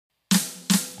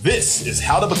This is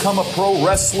How to Become a Pro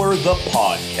Wrestler, the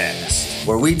podcast,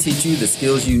 where we teach you the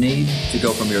skills you need to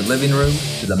go from your living room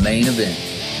to the main event.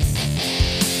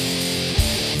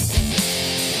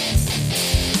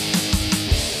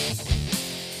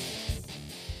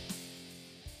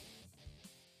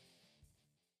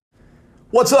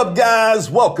 What's up, guys?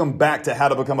 Welcome back to How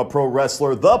to Become a Pro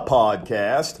Wrestler, the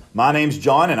podcast. My name's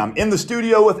John, and I'm in the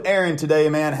studio with Aaron today,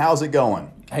 man. How's it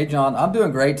going? Hey, John, I'm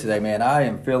doing great today, man. I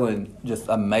am feeling just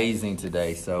amazing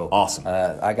today. So awesome.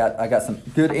 I got some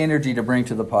good energy to bring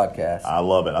to the podcast. I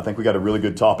love it. I think we got a really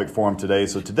good topic for him today.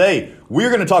 So today we're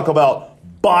going to talk about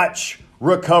botch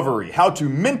recovery, how to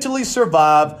mentally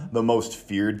survive the most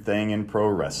feared thing in pro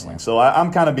wrestling. So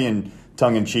I'm kind of being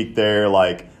tongue-in-cheek there.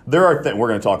 Like, there are we're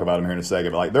going to talk about them here in a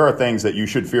second. But like, there are things that you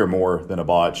should fear more than a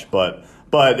botch, but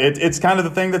it's kind of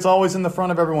the thing that's always in the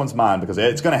front of everyone's mind because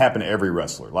it's going to happen to every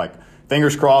wrestler. Like,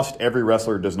 fingers crossed, every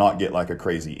wrestler does not get like a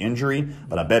crazy injury,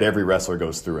 but I bet every wrestler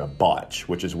goes through a botch,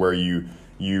 which is where you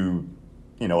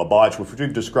know, a botch, which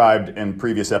we've described in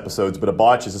previous episodes, but a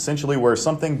botch is essentially where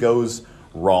something goes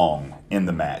wrong in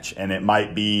the match, and it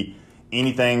might be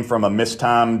anything from a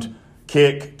mistimed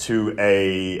kick to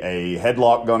a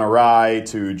headlock gone awry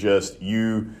to just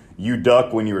you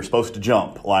duck when you were supposed to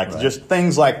jump, like right. Just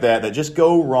things like that just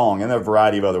go wrong in a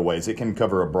variety of other ways. It can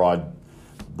cover a broad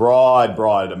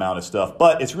amount of stuff,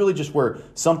 but it's really just where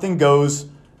something goes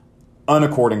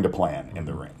unaccording to plan in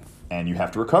the ring, and you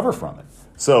have to recover from it.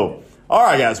 So, all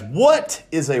right, guys, what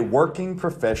is a working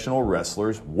professional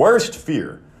wrestler's worst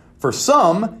fear? For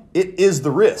some, it is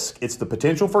the risk. It's the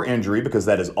potential for injury because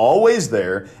that is always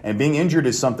there, and being injured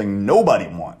is something nobody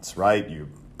wants, right? You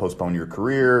postpone your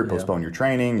career, postpone your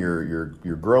training,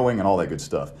 your growing, and all that good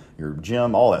stuff, your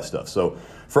gym, all that stuff. So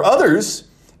for others,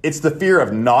 it's the fear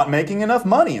of not making enough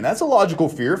money, and that's a logical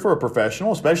fear for a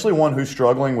professional, especially one who's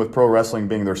struggling with pro wrestling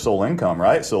being their sole income,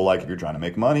 right? So like if you're trying to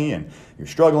make money and you're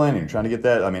struggling and you're trying to get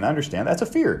that, I mean, I understand that's a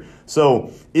fear.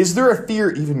 So is there a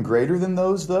fear even greater than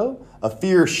those, though? A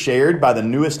fear shared by the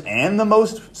newest and the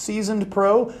most seasoned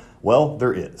pro? Well,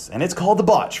 there is, and it's called the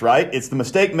botch, right? It's the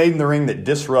mistake made in the ring that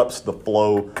disrupts the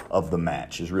flow of the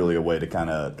match is really a way to kind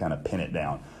of pin it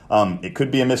down. It could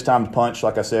be a mistimed punch,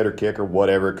 like I said, or kick or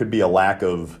whatever. It could be a lack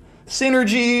of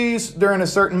synergies during a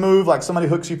certain move, like somebody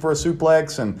hooks you for a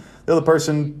suplex and the other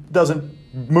person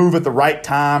doesn't move at the right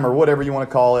time or whatever you want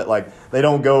to call it. Like they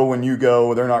don't go when you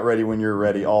go, they're not ready when you're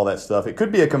ready, all that stuff. It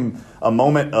could be a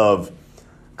moment of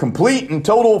complete and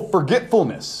total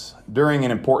forgetfulness during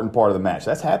an important part of the match.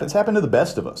 It's happened to the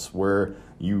best of us where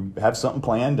you have something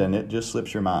planned and it just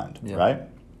slips your mind, right?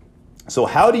 So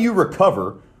how do you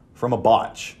recover from a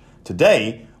botch?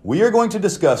 Today, we are going to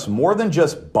discuss more than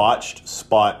just botched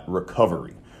spot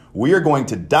recovery. We are going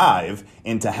to dive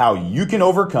into how you can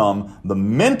overcome the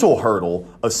mental hurdle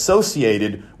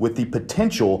associated with the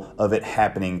potential of it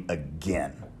happening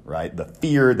again, right? The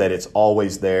fear that it's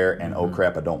always there and, oh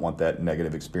crap, I don't want that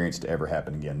negative experience to ever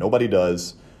happen again. Nobody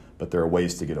does, but there are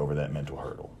ways to get over that mental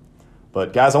hurdle.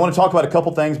 But guys, I want to talk about a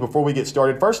couple things before we get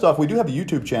started. First off, we do have a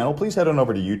YouTube channel. Please head on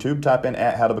over to YouTube, type in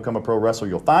 @How to Become a Pro Wrestler.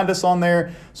 You'll find us on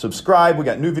there. Subscribe. We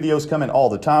got new videos coming all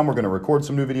the time. We're going to record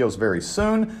some new videos very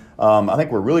soon. I think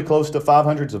we're really close to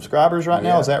 500 subscribers right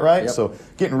now. Is that right? Yep. So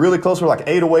getting really close. We're like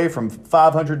 8 away from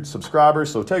 500 subscribers.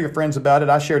 So tell your friends about it.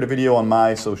 I shared a video on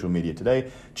my social media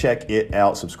today. Check it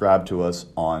out. Subscribe to us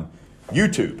on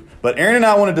YouTube. But Aaron and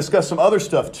I want to discuss some other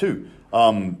stuff too.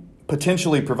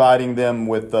 Potentially providing them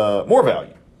with more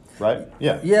value, right?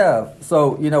 Yeah.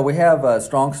 So, we have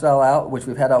Strong Style out, which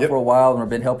we've had out for a while, and we've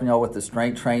been helping y'all with the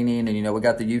strength training, and, we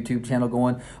got the YouTube channel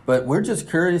going. But we're just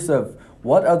curious of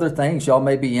what other things y'all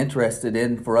may be interested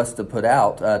in for us to put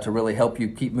out to really help you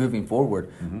keep moving forward,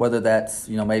 whether that's,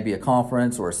 maybe a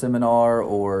conference or a seminar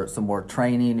or some more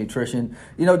training, nutrition,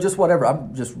 just whatever.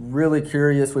 I'm just really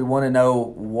curious. We want to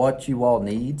know what you all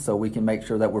need so we can make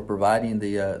sure that we're providing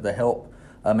the help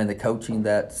and the coaching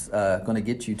that's going to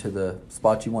get you to the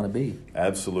spot you want to be.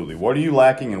 Absolutely. What are you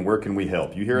lacking and where can we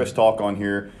help? You hear us talk on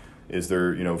here. Is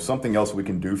there, something else we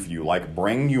can do for you, like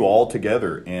bring you all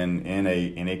together in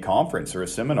a conference or a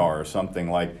seminar or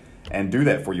something like, and do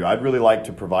that for you? I'd really like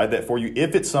to provide that for you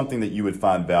if it's something that you would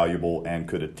find valuable and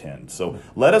could attend. So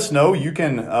let us know. You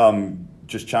can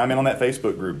just chime in on that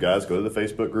Facebook group, guys. Go to the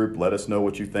Facebook group. Let us know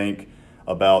what you think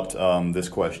about this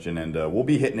question, and we'll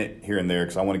be hitting it here and there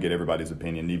because I want to get everybody's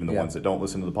opinion, even the ones that don't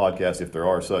listen to the podcast. If there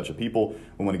are such a people,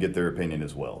 we want to get their opinion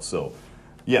as well. So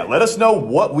let us know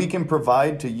what we can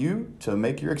provide to you to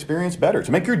make your experience better,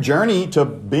 to make your journey to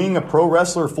being a pro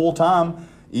wrestler full-time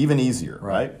even easier,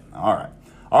 right? All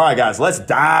right, guys, let's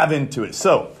dive into it.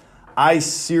 So I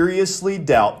seriously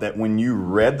doubt that when you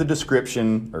read the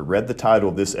description or read the title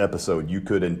of this episode, you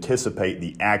could anticipate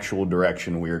the actual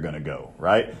direction we are going to go,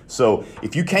 right? So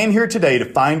if you came here today to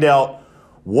find out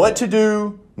what to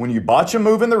do when you botch a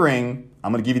move in the ring,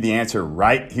 I'm going to give you the answer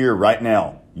right here, right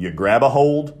now. You grab a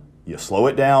hold, you slow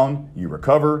it down, you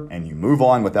recover, and you move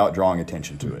on without drawing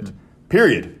attention to it.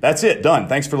 Period. That's it. Done.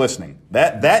 Thanks for listening.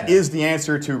 That is the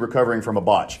answer to recovering from a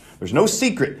botch. There's no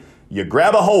secret. You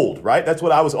grab a hold, right? That's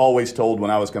what I was always told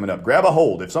when I was coming up. Grab a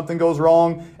hold. If something goes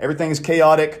wrong, everything is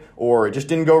chaotic, or it just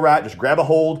didn't go right, just grab a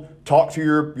hold, talk to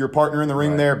your partner in the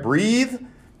ring there, breathe,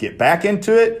 get back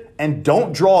into it, and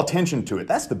don't draw attention to it.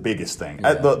 That's the biggest thing.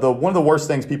 Yeah. One of the worst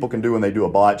things people can do when they do a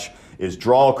botch is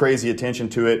draw crazy attention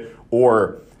to it,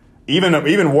 or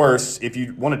even worse, if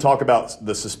you want to talk about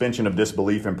the suspension of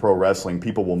disbelief in pro wrestling,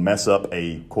 people will mess up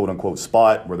a quote-unquote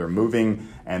spot where they're moving,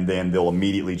 and then they'll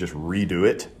immediately just redo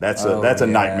it. That's a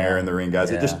nightmare in the ring, guys.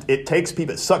 Yeah.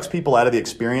 It sucks people out of the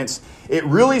experience. It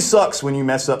really sucks when you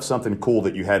mess up something cool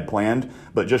that you had planned,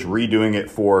 but just redoing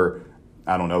it for,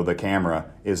 I don't know, the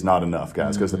camera is not enough,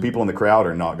 guys, because the people in the crowd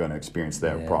are not going to experience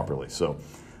that properly. So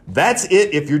that's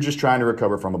it if you're just trying to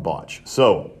recover from a botch.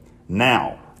 So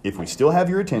now, if we still have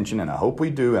your attention, and I hope we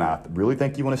do, and I really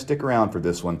think you want to stick around for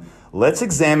this one, let's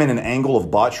examine an angle of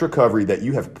botch recovery that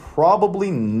you have probably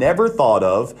never thought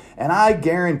of, and I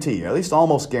guarantee, or at least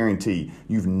almost guarantee,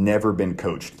 you've never been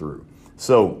coached through.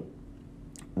 So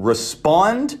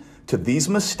respond to these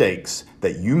mistakes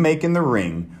that you make in the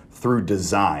ring through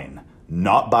design,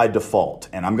 not by default.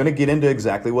 And I'm going to get into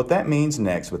exactly what that means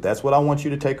next, but that's what I want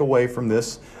you to take away from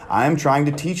this. I am trying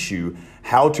to teach you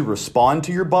how to respond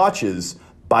to your botches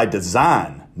by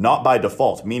design, not by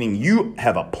default, meaning you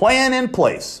have a plan in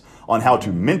place on how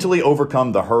to mentally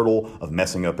overcome the hurdle of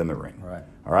messing up in the ring. Right.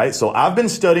 All right. So I've been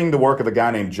studying the work of a guy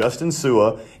named Justin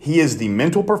Sua. He is the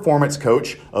mental performance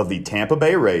coach of the Tampa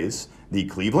Bay Rays, the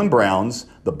Cleveland Browns,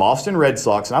 the Boston Red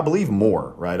Sox, and I believe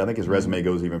more, right? I think his resume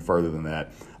goes even further than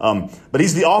that. But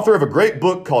he's the author of a great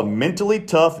book called Mentally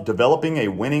Tough, Developing a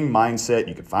Winning Mindset.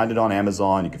 You can find it on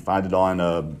Amazon. You can find it on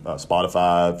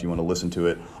Spotify if you want to listen to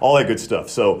it, all that good stuff.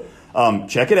 So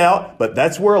check it out, but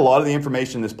that's where a lot of the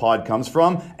information in this pod comes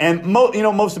from. And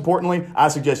most importantly, I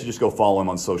suggest you just go follow him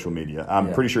on social media.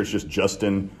 I'm pretty sure it's just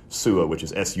Justin Sua, which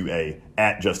is S-U-A,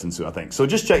 at Justin Sua, I think. So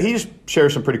just check. He just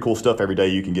shares some pretty cool stuff every day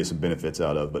you can get some benefits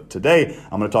out of. But today,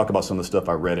 I'm going to talk about some of the stuff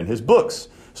I read in his books.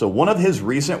 So one of his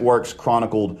recent works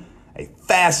chronicled a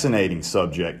fascinating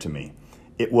subject to me.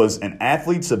 It was an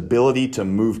athlete's ability to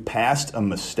move past a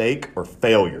mistake or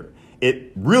failure.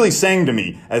 It really sang to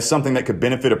me as something that could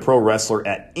benefit a pro wrestler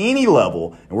at any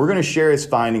level, and we're going to share his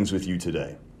findings with you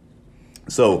today.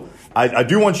 So I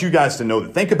do want you guys to know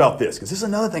that. Think about this, because this is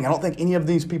another thing I don't think any of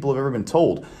these people have ever been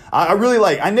told.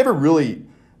 I never really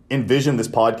envisioned this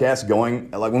podcast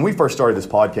going, like when we first started this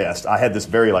podcast, I had this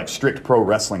very strict pro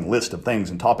wrestling list of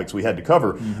things and topics we had to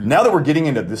cover. Mm-hmm. Now that we're getting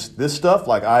into this stuff,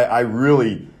 I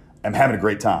really am having a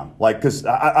great time. Because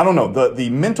I don't know, the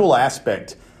mental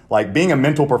aspect, being a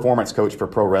mental performance coach for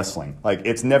pro wrestling,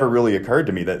 it's never really occurred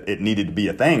to me that it needed to be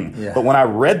a thing. Yeah. But when I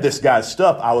read this guy's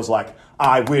stuff, I was like,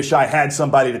 I wish I had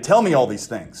somebody to tell me all these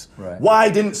things. Right.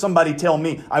 Why didn't somebody tell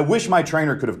me? I wish my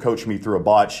trainer could have coached me through a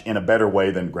botch in a better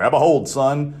way than grab a hold,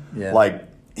 son. Yeah.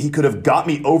 He could have got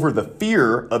me over the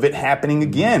fear of it happening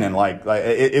again.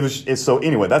 And so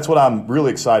anyway, that's what I'm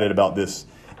really excited about this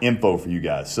info for you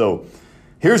guys. So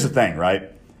here's the thing,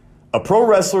 right? A pro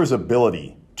wrestler's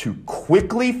ability to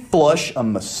quickly flush a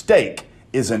mistake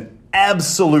is an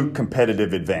absolute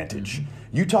competitive advantage.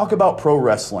 Mm-hmm. You talk about pro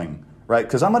wrestling, right?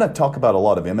 Because I'm going to talk about a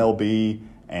lot of MLB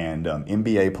and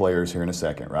NBA players here in a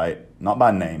second, right? Not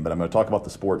by name, but I'm going to talk about the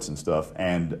sports and stuff.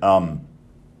 And I'm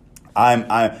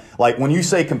when you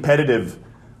say competitive,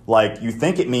 you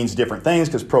think it means different things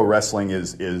because pro wrestling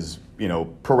is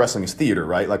pro wrestling is theater,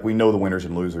 right? We know the winners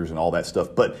and losers and all that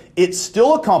stuff, but it's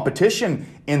still a competition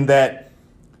in that.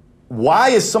 Why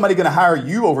is somebody going to hire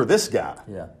you over this guy?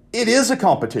 Yeah. It is a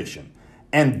competition.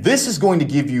 And this is going to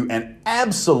give you an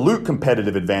absolute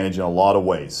competitive advantage in a lot of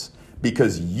ways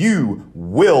because you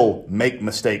will make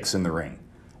mistakes in the ring.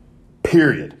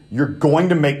 Period. You're going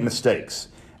to make mistakes.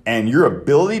 And your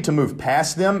ability to move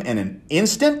past them in an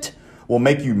instant will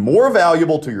make you more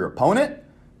valuable to your opponent,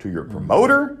 to your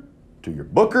promoter, to your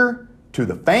booker, to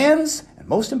the fans, and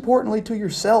most importantly, to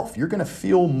yourself. You're going to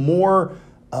feel more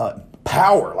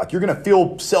power, you're going to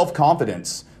feel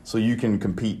self-confidence so you can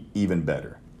compete even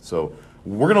better. So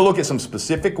we're going to look at some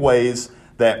specific ways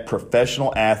that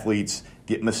professional athletes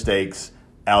get mistakes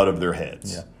out of their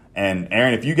heads. Yeah. And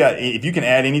Aaron, if you can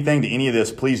add anything to any of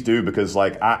this, please do, because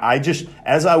like I just,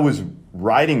 as I was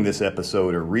writing this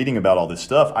episode or reading about all this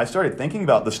stuff, I started thinking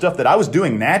about the stuff that I was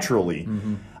doing naturally.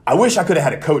 I wish I could have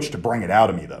had a coach to bring it out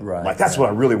of me, though. Right. Like, that's what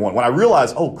I really want. When I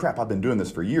realized, oh, crap, I've been doing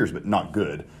this for years, but not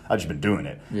good. I've just been doing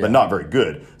it, but not very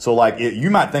good. So, like,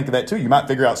 you might think of that, too. You might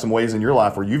figure out some ways in your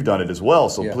life where you've done it as well,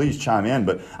 so please chime in.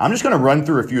 But I'm just going to run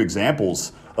through a few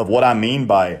examples of what I mean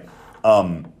by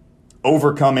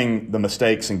overcoming the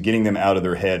mistakes and getting them out of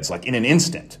their heads, like, in an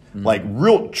instant. Like,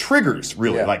 real triggers,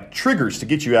 really. Like, triggers to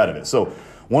get you out of it. So,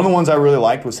 one of the ones I really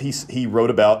liked was he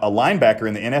wrote about a linebacker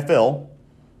in the NFL.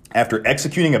 After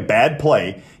executing a bad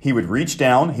play, he would reach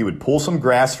down, he would pull some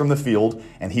grass from the field,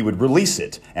 and he would release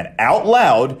it. And out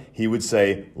loud, he would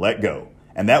say, "Let go."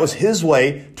 And that was his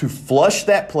way to flush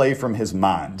that play from his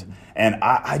mind. And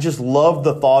I just love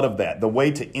the thought of that, the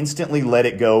way to instantly let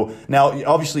it go. Now,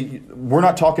 obviously, we're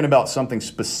not talking about something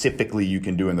specifically you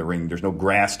can do in the ring. There's no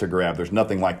grass to grab. There's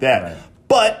nothing like that. Right.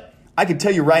 But I can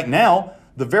tell you right now,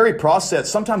 the very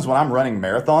process, sometimes when I'm running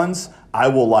marathons,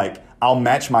 I'll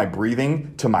match my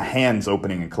breathing to my hands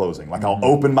opening and closing. Like I'll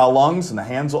open my lungs and the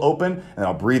hands will open, and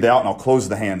I'll breathe out and I'll close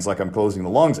the hands like I'm closing the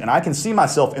lungs. And I can see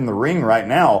myself in the ring right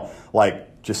now,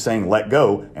 like just saying let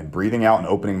go and breathing out and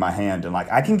opening my hand. And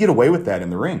like I can get away with that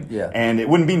in the ring. Yeah. And it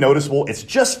wouldn't be noticeable. It's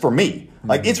just for me.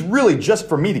 Like it's really just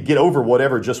for me to get over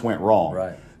whatever just went wrong.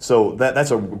 Right. So that's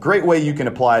a great way you can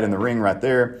apply it in the ring right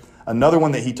there. Another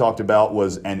one that he talked about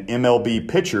was an MLB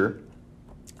pitcher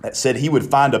that said he would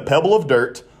find a pebble of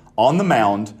dirt on the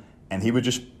mound, and he would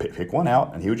just pick one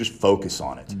out, and he would just focus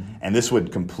on it. And this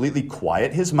would completely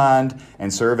quiet his mind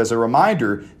and serve as a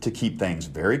reminder to keep things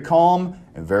very calm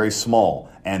and very small.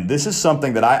 And this is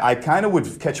something that I kind of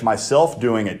would catch myself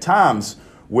doing at times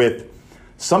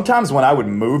sometimes when I would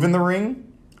move in the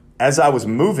ring, as I was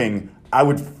moving, I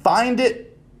would find it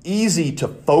easy to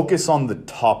focus on the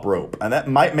top rope. And that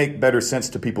might make better sense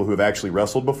to people who have actually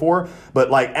wrestled before. But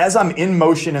like as I'm in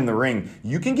motion in the ring,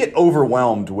 you can get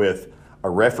overwhelmed with a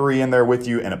referee in there with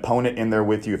you, an opponent in there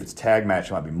with you. If it's tag match,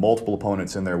 there might be multiple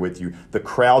opponents in there with you. The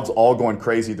crowd's all going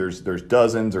crazy. There's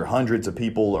dozens or hundreds of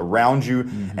people around you.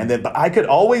 But I could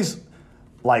always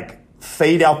like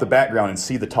fade out the background and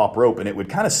see the top rope, and it would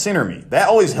kind of center me. That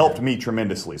always helped me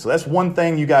tremendously. So that's one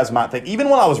thing you guys might think. Even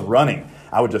when I was running,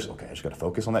 I would I just got to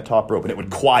focus on that top rope, and it would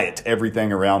quiet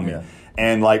everything around me.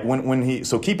 And like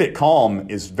so keep it calm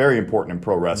is very important in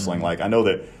pro wrestling. Like I know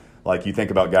that like you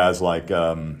think about guys like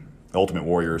Ultimate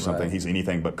Warrior or something, he's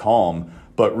anything but calm,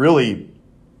 but really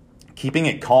keeping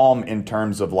it calm in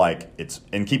terms of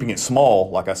and keeping it small,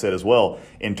 like I said as well,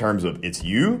 in terms of it's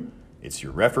you, it's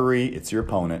your referee, it's your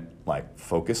opponent, like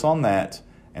focus on that.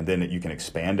 And then you can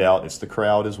expand out. It's the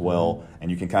crowd as well.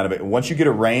 And you can kind of, once you get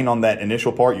a rein on that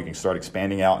initial part, you can start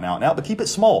expanding out and out and out. But keep it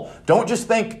small. Don't just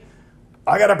think,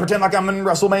 I got to pretend like I'm in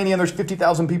WrestleMania and there's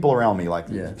 50,000 people around me.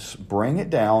 Just bring it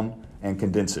down and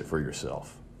condense it for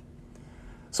yourself.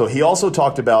 So he also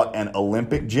talked about an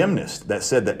Olympic gymnast that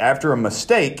said that after a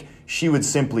mistake, she would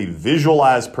simply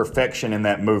visualize perfection in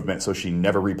that movement so she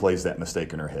never replays that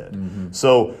mistake in her head.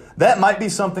 So that might be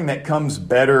something that comes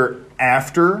better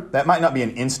after. That might not be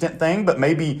an instant thing, but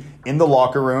maybe in the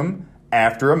locker room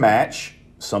after a match,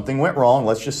 something went wrong.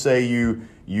 Let's just say you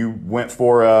went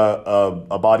for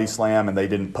a body slam and they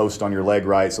didn't post on your leg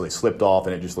right, so they slipped off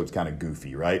and it just looks kind of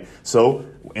goofy, right? So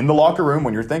in the locker room,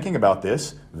 when you're thinking about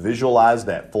this, visualize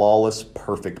that flawless,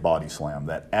 perfect body slam,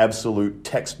 that absolute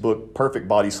textbook perfect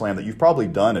body slam that you've probably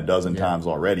done a dozen times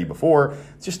already before.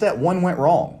 It's just that one went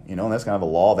wrong, and that's kind of a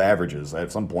law of averages.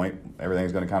 At some point,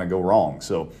 everything's going to kind of go wrong,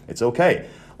 so it's okay.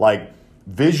 Like,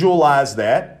 visualize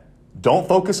that. Don't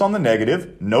focus on the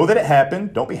negative. Know that it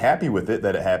happened. Don't be happy with it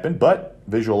that it happened, but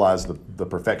visualize the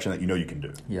perfection that you can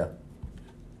do. Yeah.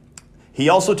 He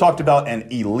also talked about an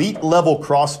elite level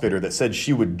CrossFitter that said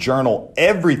she would journal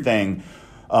everything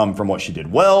from what she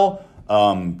did well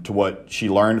to what she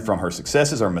learned from her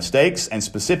successes or mistakes, and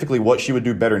specifically what she would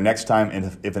do better next time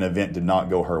if an event did not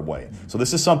go her way. So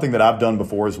this is something that I've done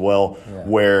before as well,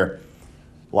 where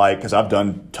because I've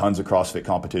done tons of CrossFit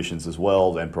competitions as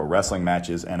well and pro wrestling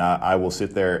matches, and I will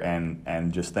sit there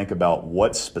and just think about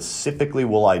what specifically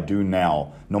will I do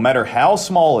now, no matter how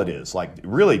small it is. Like,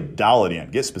 really dial it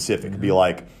in, get specific. Be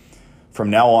like, from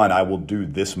now on, I will do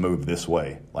this move this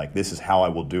way. Like, this is how I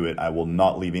will do it. I will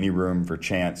not leave any room for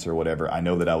chance or whatever. I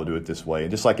know that I will do it this way.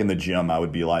 And just like in the gym, I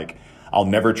would be like, I'll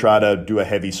never try to do a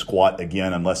heavy squat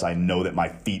again unless I know that my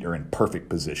feet are in perfect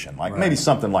position. Like maybe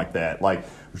something like that. Like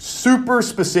super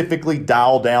specifically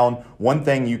dial down one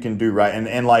thing you can do right. And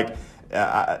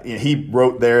he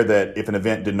wrote there that if an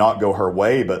event did not go her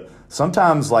way, but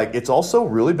sometimes like it's also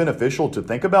really beneficial to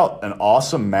think about an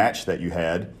awesome match that you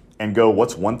had and go,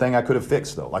 what's one thing I could have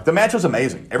fixed though? Like the match was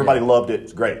amazing. Everybody loved it.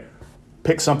 It's great.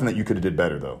 Pick something that you could have did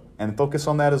better though, and focus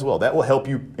on that as well. That will help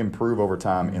you improve over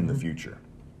time in the future.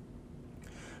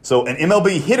 So an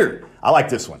MLB hitter, I like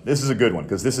this one. This is a good one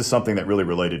because this is something that really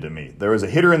related to me. There was a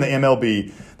hitter in the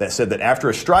MLB that said that after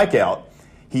a strikeout,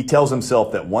 he tells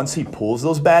himself that once he pulls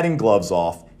those batting gloves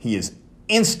off, he is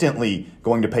instantly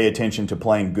going to pay attention to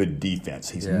playing good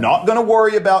defense. He's not going to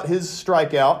worry about his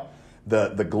strikeout.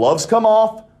 The gloves come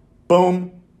off,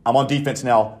 boom, I'm on defense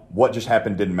now. What just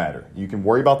happened didn't matter. You can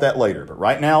worry about that later. But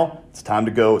right now, it's time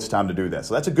to go. It's time to do that.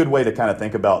 So that's a good way to kind of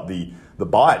think about the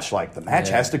botch. Like the match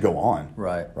has to go on.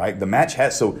 Right? The match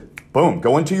has, so boom,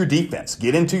 go into your defense.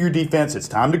 Get into your defense. It's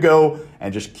time to go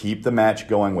and just keep the match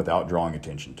going without drawing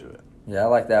attention to it. Yeah, I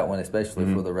like that one,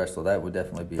 especially for the wrestler. That would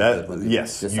definitely be a good one.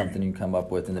 Yes. Just something you can come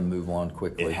up with and then move on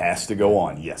quickly. It has to go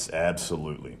on. Yes,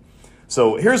 absolutely.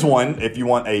 So here's one if you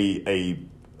want a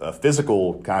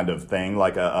physical kind of thing,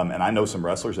 like and I know some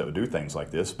wrestlers that would do things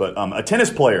like this, but a tennis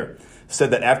player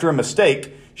said that after a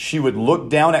mistake, she would look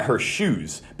down at her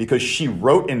shoes because she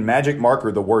wrote in magic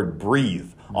marker the word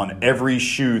breathe on every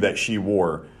shoe that she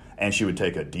wore, and she would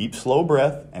take a deep, slow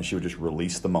breath, and she would just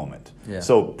release the moment.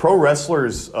 So pro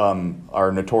wrestlers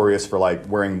are notorious for like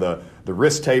wearing the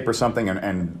wrist tape or something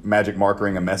and magic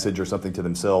markering a message or something to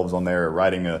themselves on there,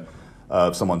 writing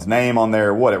someone's name on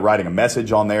there, writing a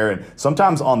message on there. And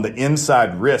sometimes on the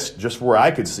inside wrist, just where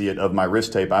I could see it of my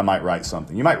wrist tape, I might write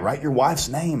something. You might write your wife's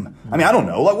name. I mean, I don't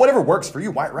know, like whatever works for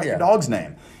you. Write your dog's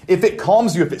name. If it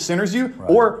calms you, if it centers you,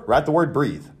 or write the word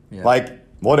breathe. Like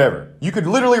whatever. You could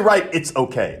literally write it's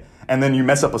okay. And then you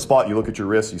mess up a spot, you look at your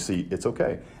wrist, you see it's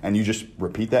okay. And you just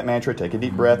repeat that mantra, take a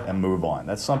deep breath, and move on.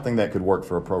 That's something that could work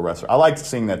for a pro wrestler. I liked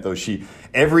seeing that though.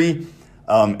 Every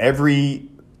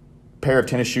pair of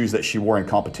tennis shoes that she wore in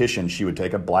competition, she would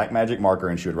take a black magic marker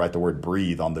and she would write the word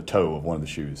breathe on the toe of one of the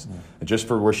shoes. And just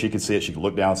for where she could see it, she could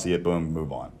look down, see it, boom,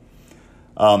 move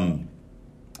on.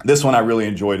 This one I really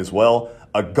enjoyed as well.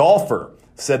 A golfer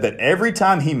said that every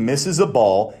time he misses a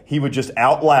ball, he would just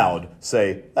out loud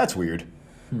say, "That's weird."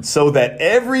 So that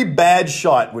every bad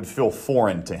shot would feel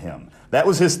foreign to him. That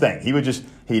was his thing.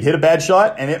 He'd hit a bad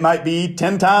shot, and it might be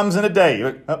 10 times in a day.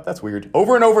 Like, oh, that's weird.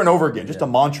 Over and over and over again. Just a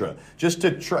mantra. Just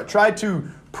to try to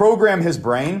program his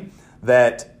brain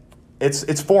that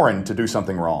it's foreign to do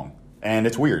something wrong. And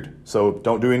it's weird. So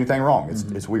don't do anything wrong.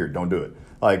 It's weird. Don't do it.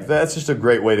 Like, that's just a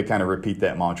great way to kind of repeat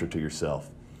that mantra to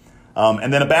yourself.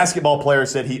 And then a basketball player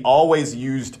said he always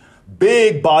used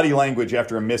big body language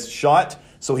after a missed shot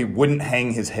so he wouldn't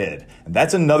hang his head. And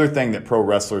that's another thing that pro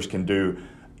wrestlers can do.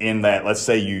 In that, let's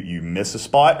say you miss a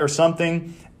spot or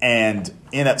something, and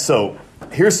so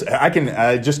here's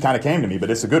it just kind of came to me,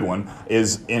 but it's a good one.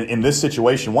 Is in this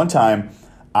situation, one time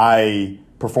I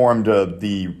performed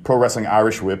the Pro Wrestling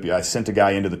Irish Whip. I sent a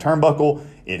guy into the turnbuckle.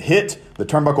 It hit, the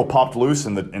turnbuckle popped loose,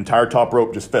 and the entire top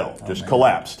rope just fell,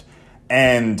 collapsed.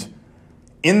 And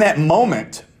in that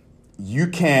moment, you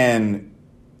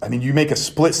make a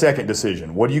split-second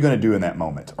decision. What are you going to do in that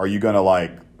moment? Are you going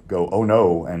to go, oh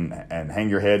no, and hang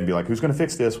your head and be like, who's going to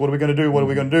fix this? What are we going to do? What are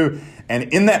we going to do? And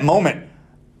in that moment,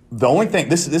 the only thing,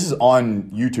 this is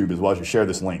on YouTube as well. I should share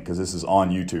this link because this is on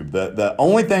YouTube. The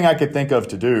only thing I could think of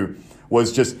to do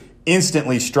was just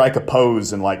instantly strike a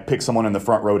pose and pick someone in the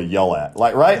front row to yell at.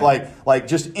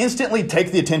 Just instantly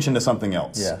take the attention to something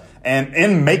else. Yeah.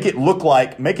 And make it look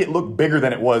bigger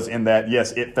than it was in that,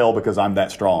 yes, it fell because I'm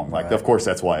that strong. Of course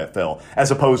that's why it fell. As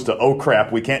opposed to, oh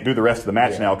crap, we can't do the rest of the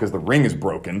match now because the ring is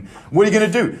broken. What are you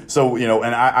going to do? So,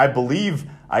 and I believe,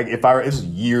 this was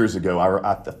years ago,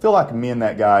 I feel like me and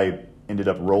that guy ended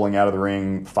up rolling out of the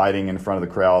ring, fighting in front of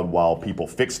the crowd while people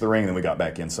fixed the ring, and then we got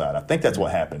back inside. I think that's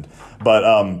what happened.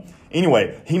 But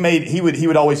anyway, he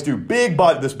would always do big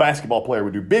body. This basketball player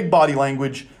would do big body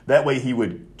language. That way, he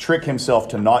would trick himself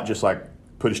to not just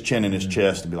put his chin in his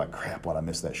chest and be like, "Crap, why'd I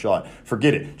miss that shot?"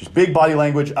 Forget it. Just big body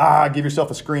language. Give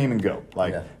yourself a scream and go.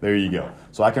 There you go.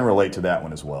 So I can relate to that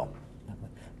one as well.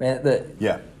 Man,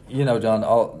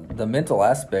 John, the mental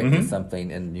aspect is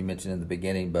something, and you mentioned in the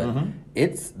beginning, but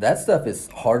that stuff is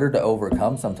harder to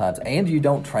overcome sometimes, and you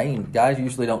don't train. Guys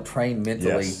usually don't train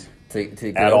mentally to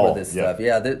get over this stuff.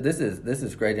 Yeah, this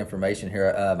is great information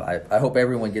here. I hope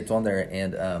everyone gets on there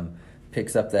and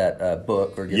picks up that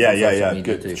book or gets on social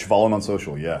media too. Follow them on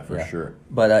social, for sure.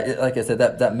 But like I said,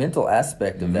 that mental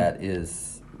aspect of that is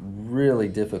really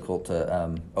difficult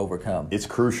to overcome. It's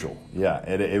crucial. Yeah,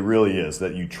 it really is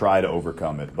that you try to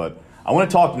overcome it. But I want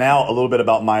to talk now a little bit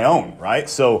about my own, right?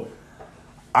 So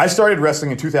I started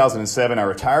wrestling in 2007. I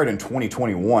retired in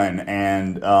 2021,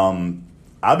 and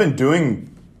I've been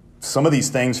doing some of these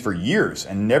things for years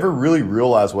and never really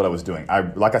realized what I was doing.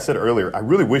 Like I said earlier, I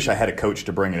really wish I had a coach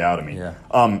to bring it out of me. Yeah.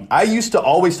 I used to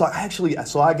always talk,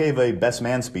 so I gave a best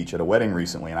man speech at a wedding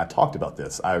recently, and I talked about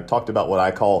this. I talked about what I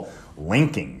call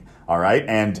linking, all right?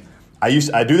 And I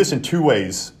do this in two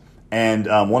ways, and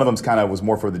one of them was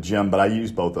more for the gym, but I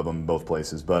use both of them in both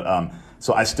places. But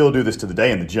so I still do this to the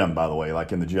day in the gym, by the way.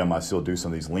 Like in the gym, I still do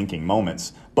some of these linking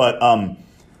moments. But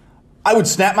I would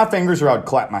snap my fingers or I would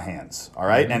clap my hands, all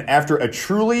right? And after a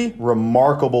truly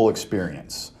remarkable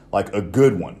experience, like a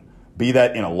good one, be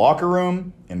that in a locker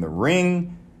room, in the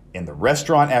ring, in the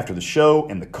restaurant after the show,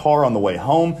 in the car on the way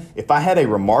home, if I had a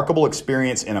remarkable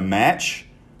experience in a match,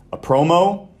 a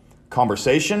promo,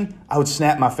 conversation, I would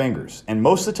snap my fingers. And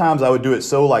most of the times I would do it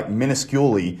so like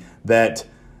minusculely that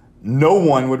no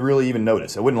one would really even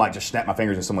notice. I wouldn't like just snap my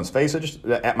fingers in someone's face. I just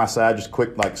at my side, just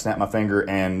quick like snap my finger,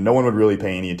 and no one would really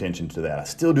pay any attention to that. I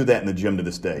still do that in the gym to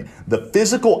this day. The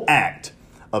physical act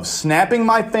of snapping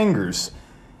my fingers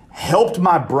helped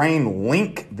my brain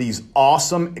link these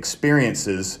awesome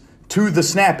experiences to the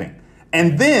snapping.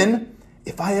 And then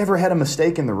if I ever had a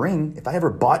mistake in the ring, if I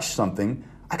ever botched something,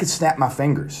 I could snap my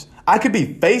fingers. I could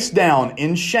be face down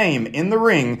in shame in the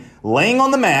ring, laying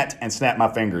on the mat, and snap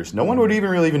my fingers. No one would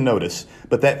really even notice,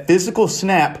 but that physical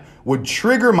snap would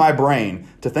trigger my brain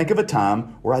to think of a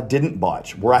time where I didn't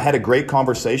botch, where I had a great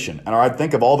conversation, and I'd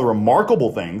think of all the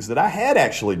remarkable things that I had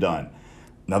actually done.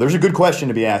 Now, there's a good question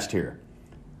to be asked here.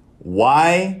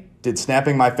 Why did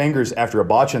snapping my fingers after a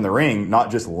botch in the ring not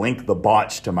just link the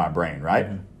botch to my brain, right?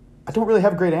 I don't really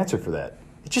have a great answer for that.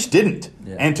 It just didn't.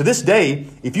 Yeah. And to this day,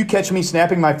 if you catch me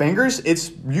snapping my fingers,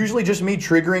 it's usually just me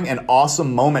triggering an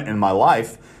awesome moment in my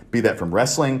life, be that from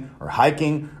wrestling or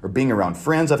hiking or being around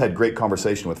friends. I've had great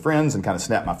conversation with friends and kind of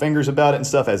snap my fingers about it and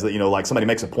stuff as, like somebody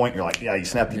makes a point, you're like, yeah, you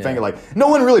snap your finger. Like, no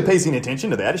one really pays any attention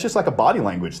to that. It's just like a body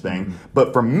language thing.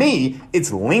 But for me,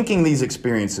 it's linking these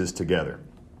experiences together.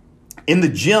 In the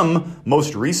gym,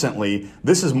 most recently,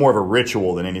 this is more of a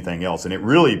ritual than anything else, and it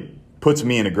really puts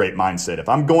me in a great mindset. If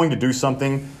I'm going to do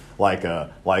something like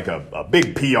a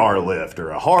big PR lift or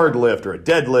a hard lift or a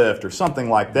deadlift or something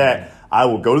like that, I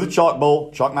will go to the chalk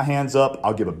bowl, chalk my hands up,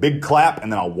 I'll give a big clap,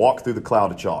 and then I'll walk through the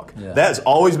cloud of chalk. Yeah. That has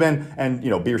always been, and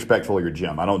be respectful of your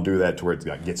gym. I don't do that to where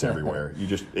it gets everywhere. You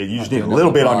just need a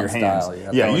little bit on your hands.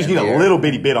 You just need a little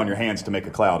bitty bit on your hands to make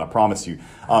a cloud, I promise you.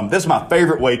 This is my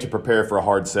favorite way to prepare for a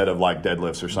hard set of like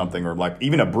deadlifts or something, or like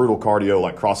even a brutal cardio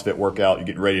like CrossFit workout. You're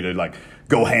getting ready to like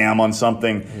go ham on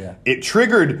something. Yeah. It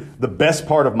triggered the best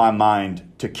part of my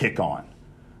mind to kick on.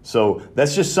 So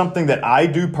that's just something that I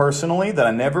do personally that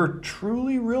I never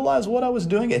truly realized what I was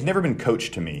doing. It's never been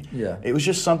coached to me. Yeah. It was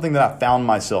just something that I found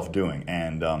myself doing.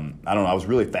 And I don't know, I was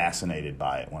really fascinated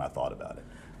by it when I thought about it.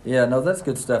 Yeah, no, that's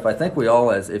good stuff. I think we all,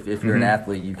 if you're an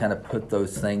athlete, you kind of put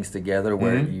those things together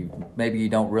where maybe you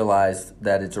don't realize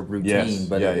that it's a routine,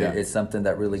 but it's something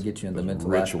that really gets you in the mental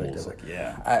rituals. aspect of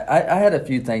it. I had a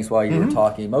few things while you were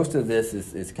talking. Most of this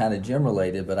is kind of gym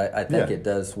related, but I think it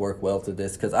does work well to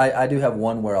this because I do have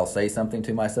one where I'll say something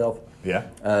to myself. Yeah.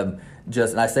 And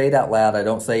I say it out loud. I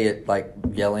don't say it like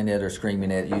yelling it or screaming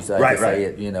it. Usually I just say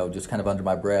it, just kind of under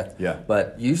my breath. Yeah.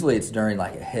 But usually it's during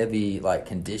like a heavy like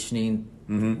conditioning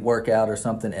workout or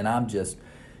something, and I'm just,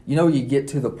 you get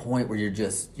to the point where you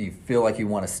feel like you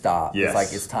want to stop. Yes. It's like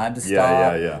it's time to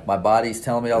stop. Yeah. My body's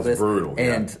telling me all this. Brutal.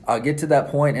 And I'll get to that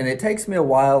point, and it takes me a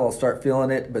while. I'll start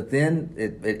feeling it, but then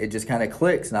it just kind of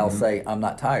clicks, and I'll say, I'm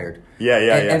not tired.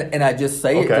 And I just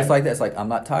say it just like that. It's like, I'm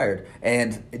not tired.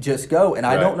 And just go. And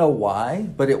I don't know why,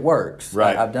 but it works.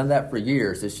 Right. I've done that for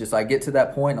years. It's just I get to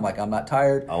that point, I'm like, I'm not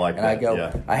tired. I like and that. I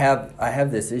go, I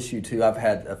have this issue too. I've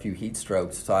had a few heat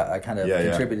strokes, so I kind of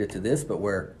contributed to this, but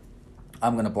where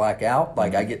I'm going to black out.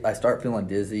 Like I start feeling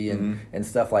dizzy and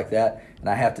stuff like that, and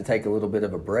I have to take a little bit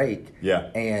of a break.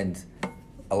 Yeah. And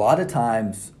a lot of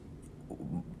times,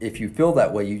 if you feel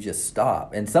that way, you just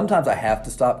stop. And sometimes I have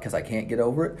to stop because I can't get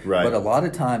over it. Right. But a lot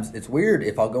of times, it's weird.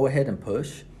 If I'll go ahead and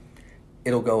push,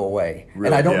 it'll go away. Really?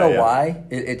 And I don't know why.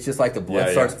 It's just like the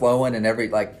blood starts flowing and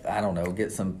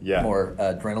get some more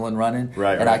adrenaline running.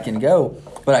 Right. I can go.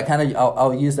 But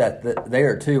I'll use that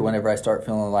there too whenever I start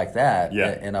feeling like that.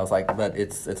 Yeah. And I was like, but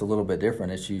it's a little bit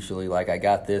different. It's usually like I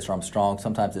got this or I'm strong.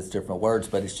 Sometimes it's different words,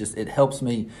 but it helps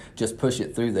me just push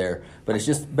it through there. But it's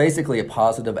just basically a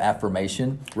positive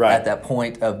affirmation at that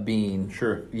point of being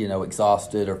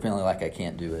exhausted or feeling like I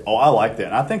can't do it. Oh, I like that.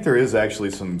 And I think there is actually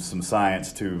some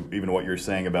science to even what you're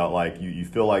saying about like you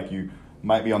feel like you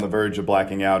might be on the verge of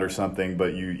blacking out or something,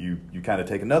 but you kind of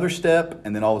take another step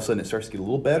and then all of a sudden it starts to get a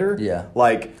little better. Yeah.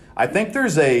 Like I think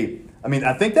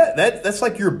I think that's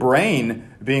like your brain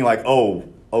being like, oh,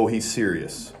 oh, he's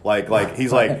serious. Like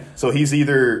he's like, so he's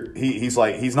either he's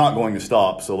like he's not going to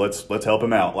stop. So let's help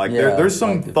him out. Like there's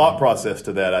some thought process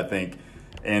to that, I think.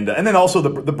 And then also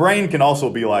the brain can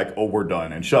also be like, oh, we're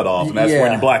done, and shut off, and that's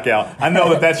when you black out. I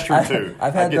know that's true too.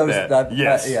 I've had those.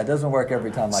 Yes. It doesn't work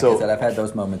every time. Like I said, I've had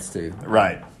those moments too.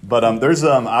 Right. But there's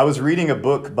I was reading a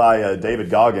book by David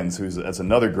Goggins, that's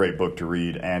another great book to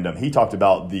read, and he talked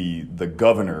about the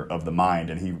governor of the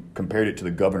mind, and he compared it to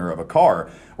the governor of a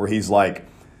car, where he's like,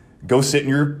 go sit in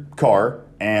your car,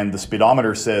 and the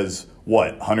speedometer says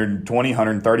what, 120,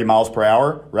 130 miles per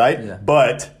hour, right? Yeah.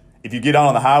 But if you get out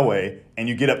on the highway and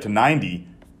you get up to 90,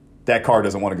 that car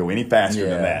doesn't want to go any faster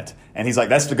than that. And he's like,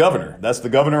 that's the governor. That's the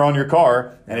governor on your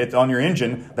car and it's on your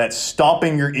engine that's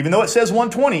stopping even though it says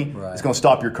 120, it's going to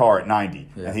stop your car at 90.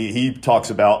 Yeah. And he talks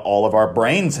about all of our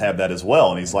brains have that as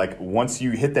well. And he's like, once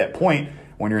you hit that point,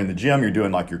 when you're in the gym, you're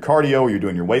doing like your cardio, or you're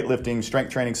doing your weightlifting,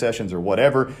 strength training sessions or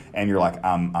whatever, and you're like,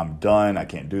 I'm done, I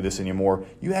can't do this anymore.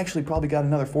 You actually probably got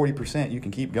another 40% you can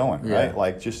keep going, right?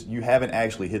 Like just you haven't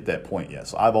actually hit that point yet.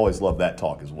 So I've always loved that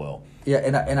talk as well. Yeah,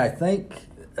 and I think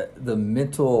the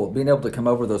mental, being able to come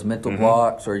over those mental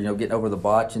blocks, or getting over the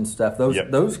botch and stuff,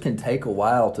 those can take a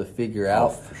while to figure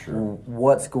out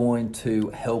what's going to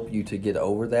help you to get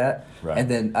over that. Right.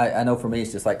 And then I know for me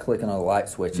it's just like clicking on a light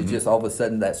switch. It's just all of a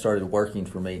sudden that started working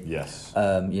for me. Yes.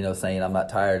 Saying I'm not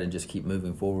tired and just keep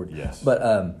moving forward. Yes.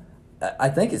 But I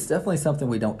think it's definitely something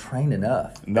we don't train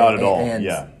enough. Not at all.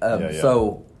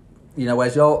 So.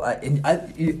 As y'all,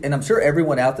 and I'm sure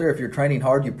everyone out there, if you're training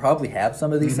hard, you probably have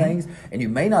some of these things, and you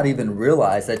may not even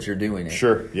realize that you're doing it.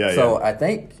 Sure, yeah. So I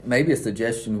think maybe a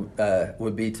suggestion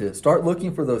would be to start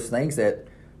looking for those things that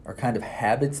are kind of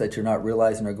habits that you're not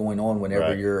realizing are going on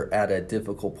whenever you're at a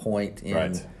difficult point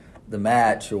in the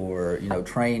match, or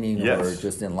training, or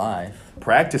just in life.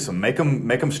 Practice them, make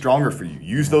them stronger for you.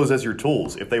 Use those as your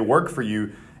tools. If they work for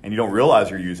you and you don't realize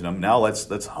you're using them, now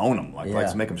let's hone them.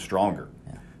 Let's make them stronger.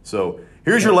 So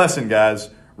here's your lesson, guys.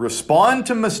 Respond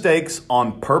to mistakes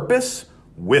on purpose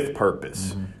with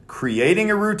purpose.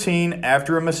 Creating a routine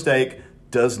after a mistake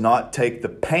does not take the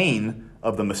pain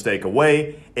of the mistake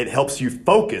away. It helps you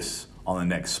focus on the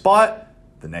next spot,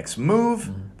 the next move,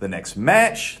 the next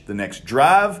match, the next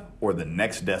drive, or the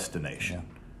next destination.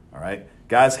 All right?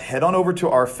 Guys, head on over to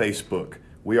our Facebook.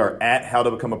 We are at How to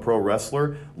Become a Pro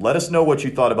Wrestler. Let us know what you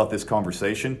thought about this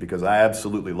conversation, because I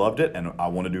absolutely loved it, and I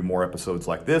want to do more episodes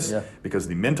like this because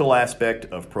the mental aspect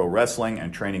of pro wrestling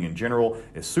and training in general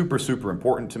is super, super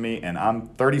important to me, and I'm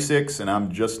 36, and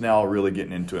I'm just now really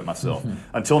getting into it myself.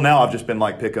 Until now, I've just been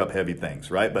like pick up heavy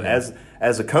things, right? But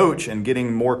as a coach and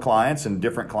getting more clients and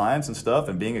different clients and stuff,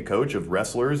 and being a coach of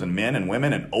wrestlers and men and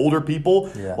women and older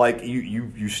people, like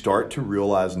you start to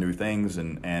realize new things,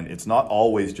 and it's not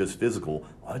always just physical.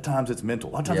 A lot of times it's mental.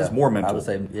 A lot of times it's more mental. I would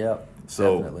say,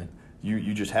 so definitely.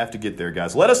 You just have to get there,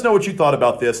 guys. Let us know what you thought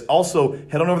about this. Also,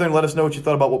 head on over there and let us know what you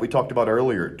thought about what we talked about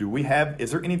earlier.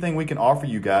 Is there anything we can offer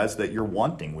you guys that you're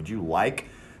wanting? Would you like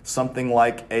something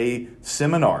like a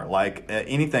seminar, like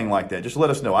anything like that? Just let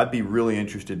us know. I'd be really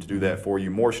interested to do that for you.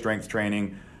 More strength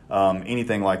training,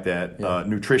 anything like that.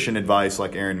 Nutrition advice,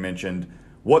 like Aaron mentioned.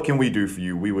 What can we do for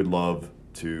you? We would love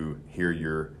to hear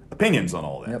your opinions on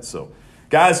all that. So,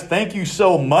 guys, thank you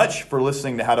so much for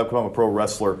listening to How to Become a Pro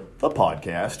Wrestler, the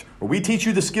podcast, where we teach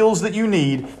you the skills that you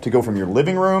need to go from your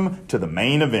living room to the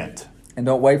main event. And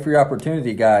don't wait for your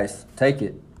opportunity, guys. Take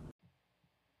it.